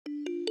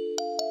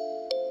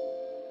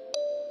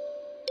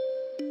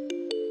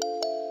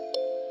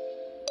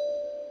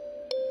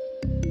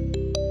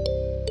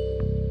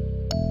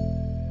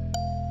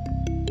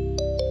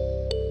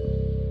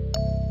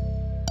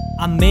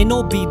I may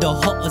not be the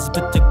hottest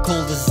but the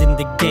coldest in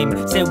the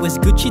game. Say what's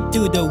Gucci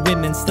to the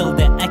women, still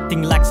they're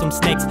acting like some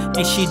snakes.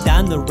 Is she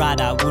down the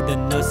ride? I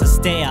wouldn't know, so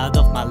stay out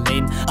of my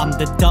lane. I'm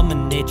the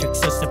dominatrix,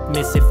 so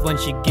submissive when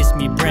she gives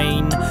me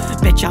brain.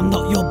 Bitch, I'm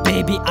not your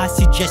baby, I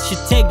suggest you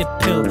take the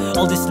pill.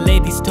 All these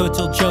ladies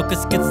total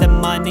jokers, cause they're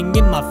mining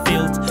in my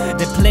field.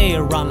 They play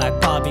around like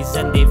Barbies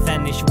and they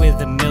vanish with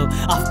a mill.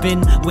 I've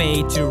been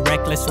way too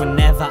reckless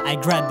whenever I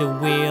grab the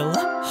wheel.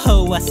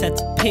 Oh, I said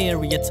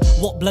period,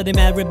 what bloody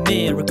Mary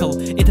miracle.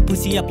 Eat the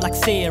pussy up like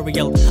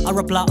cereal. I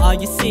reply, are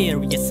you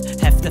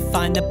serious? Have to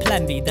find a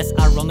plan B, that's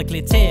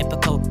ironically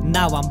typical.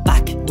 Now I'm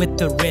back with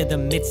the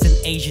rhythm, it's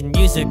an Asian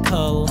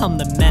musical. I'm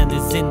the man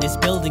who's in this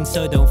building,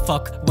 so don't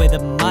fuck with a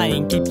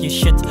mind. Keep your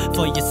shit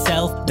for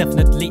yourself,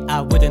 definitely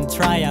I wouldn't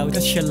try out.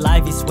 Cause your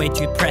life is way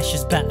too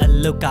precious, better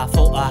look out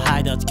for a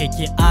hideout. Kick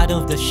you out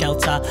of the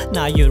shelter,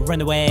 now you run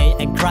away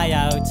and cry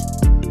out.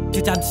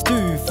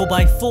 2x2,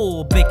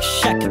 4x4, big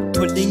shack,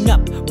 pulling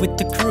up with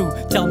the crew.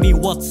 Tell me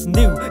what's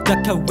new,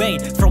 duck away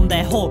from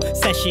that whore.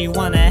 Says she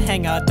wanna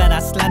hang out, but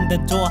I slam the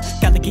door.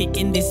 Gotta get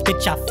in this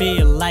bitch, I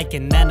feel like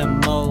an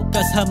animal.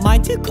 Cause her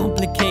mind too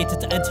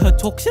complicated and her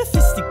talk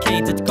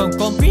sophisticated. Can't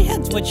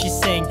comprehend what she's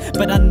saying,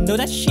 but I know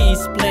that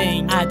she's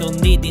playing. I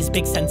don't need this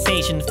big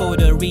sensation for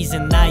the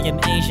reason I am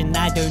Asian.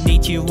 I don't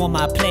need you on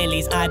my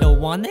playlist, I don't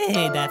wanna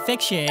hear that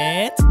fake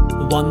shit.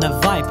 Want a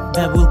vibe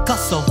that will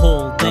cost a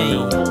whole day.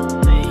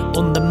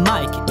 On the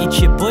mic,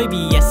 it's your boy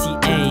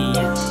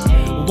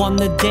BSEA.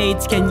 Want a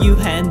date, can you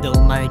handle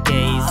my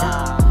gaze?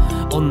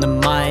 On the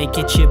mic,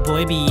 it's your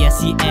boy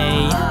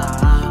BSEA.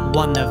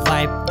 Want a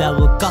vibe that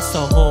will cost a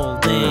whole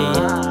day.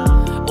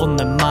 On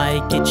the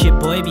mic, it's your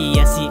boy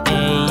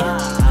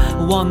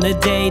BSEA. Want a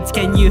date,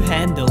 can you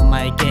handle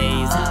my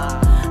gaze?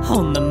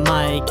 On the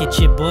mic, it's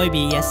your boy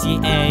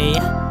BSEA.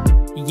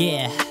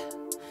 Yeah,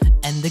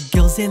 and the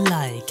girls they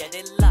like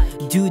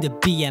do the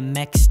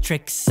BMX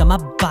tricks on my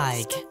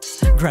bike.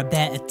 Grab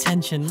their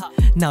attention,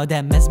 now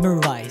they're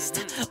mesmerized.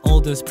 All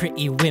those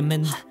pretty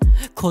women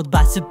caught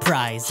by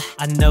surprise.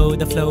 I know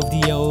the flow of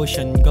the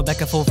ocean, go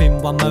back and forth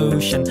in one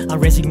motion. I'm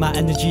raising my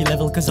energy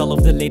level cause all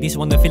of the ladies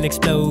wanna feel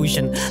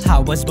explosion. I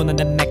was born on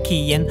the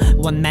Machian,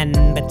 one man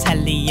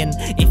battalion.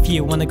 If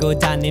you wanna go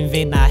down in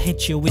vain, I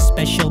hit you with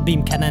special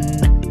beam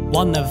cannon.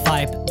 Want a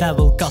vibe that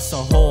will cost a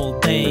whole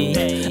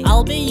day.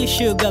 I'll be your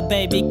sugar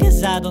baby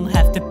cause I don't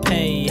have to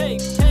pay.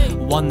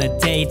 Want a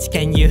date,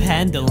 can you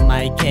handle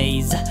my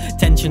gaze?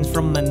 Tension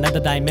from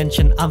another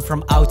dimension, I'm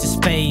from outer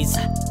space.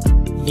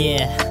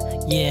 Yeah,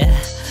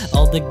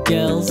 all the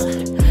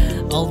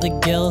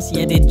girls,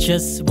 yeah, they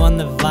just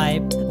wanna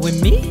vibe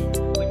with me.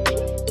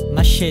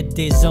 My shit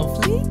is on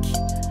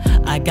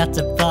fleek, I got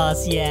the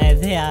bars, yeah,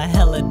 they are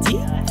hella deep.